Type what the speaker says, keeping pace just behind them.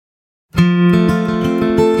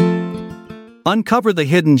Uncover the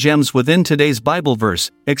hidden gems within today's Bible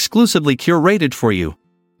verse, exclusively curated for you.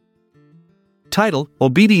 Title: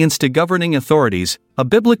 Obedience to Governing Authorities, a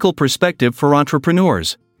Biblical Perspective for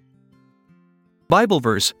Entrepreneurs. Bible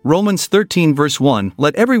verse, Romans 13 verse 1,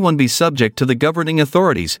 Let everyone be subject to the governing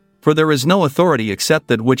authorities, for there is no authority except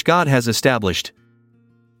that which God has established.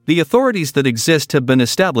 The authorities that exist have been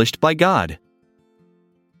established by God.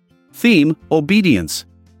 Theme: Obedience.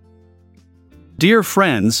 Dear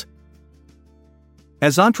friends,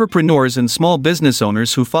 as entrepreneurs and small business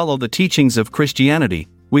owners who follow the teachings of Christianity,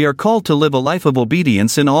 we are called to live a life of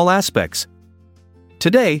obedience in all aspects.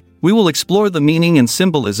 Today, we will explore the meaning and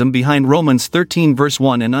symbolism behind Romans 13 verse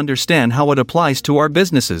 1 and understand how it applies to our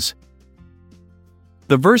businesses.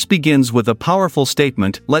 The verse begins with a powerful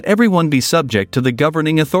statement, "Let everyone be subject to the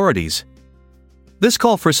governing authorities." This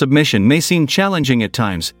call for submission may seem challenging at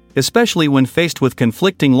times, especially when faced with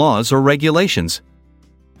conflicting laws or regulations.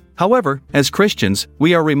 However, as Christians,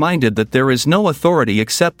 we are reminded that there is no authority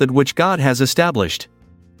except that which God has established.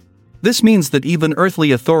 This means that even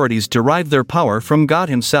earthly authorities derive their power from God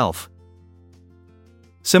Himself.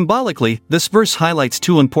 Symbolically, this verse highlights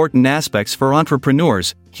two important aspects for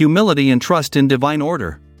entrepreneurs: humility and trust in divine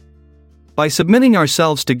order. By submitting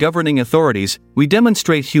ourselves to governing authorities, we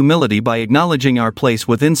demonstrate humility by acknowledging our place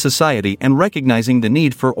within society and recognizing the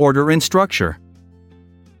need for order and structure.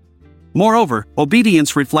 Moreover,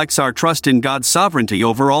 obedience reflects our trust in God's sovereignty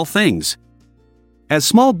over all things. As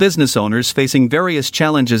small business owners facing various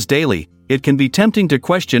challenges daily, it can be tempting to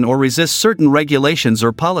question or resist certain regulations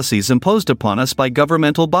or policies imposed upon us by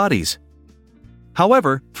governmental bodies.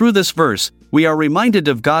 However, through this verse, we are reminded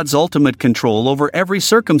of God's ultimate control over every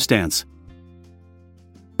circumstance.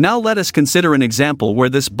 Now let us consider an example where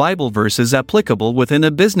this Bible verse is applicable within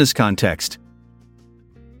a business context.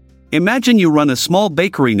 Imagine you run a small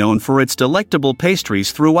bakery known for its delectable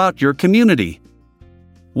pastries throughout your community.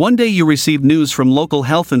 One day you receive news from local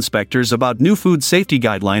health inspectors about new food safety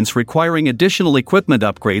guidelines requiring additional equipment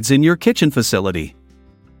upgrades in your kitchen facility.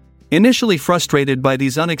 Initially frustrated by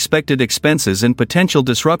these unexpected expenses and potential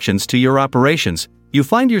disruptions to your operations, you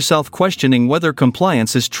find yourself questioning whether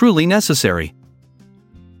compliance is truly necessary.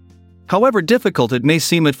 However difficult it may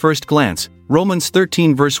seem at first glance, Romans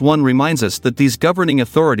 13 verse 1 reminds us that these governing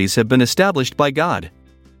authorities have been established by God.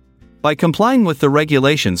 By complying with the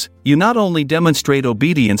regulations, you not only demonstrate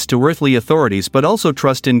obedience to earthly authorities but also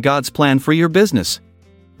trust in God's plan for your business.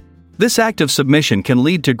 This act of submission can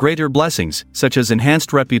lead to greater blessings, such as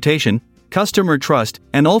enhanced reputation, customer trust,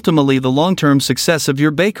 and ultimately the long-term success of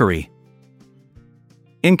your bakery.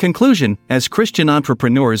 In conclusion, as Christian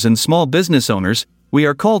entrepreneurs and small business owners, we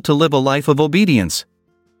are called to live a life of obedience.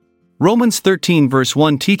 Romans 13 verse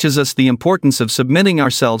 1 teaches us the importance of submitting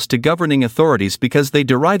ourselves to governing authorities because they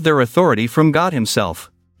derive their authority from God Himself.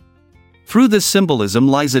 Through this symbolism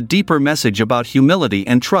lies a deeper message about humility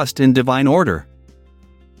and trust in divine order.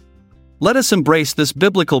 Let us embrace this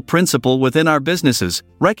biblical principle within our businesses,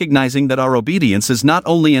 recognizing that our obedience is not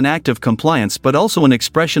only an act of compliance but also an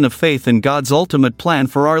expression of faith in God's ultimate plan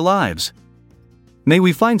for our lives. May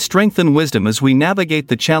we find strength and wisdom as we navigate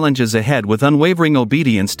the challenges ahead with unwavering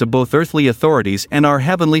obedience to both earthly authorities and our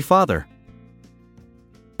Heavenly Father.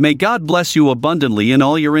 May God bless you abundantly in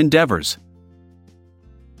all your endeavors.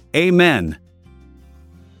 Amen.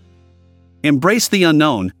 Embrace the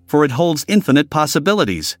unknown, for it holds infinite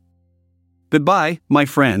possibilities. Goodbye, my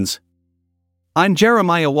friends. I'm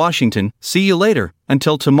Jeremiah Washington. See you later,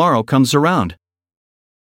 until tomorrow comes around.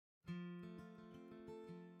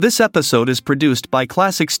 This episode is produced by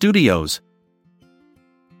Classic Studios.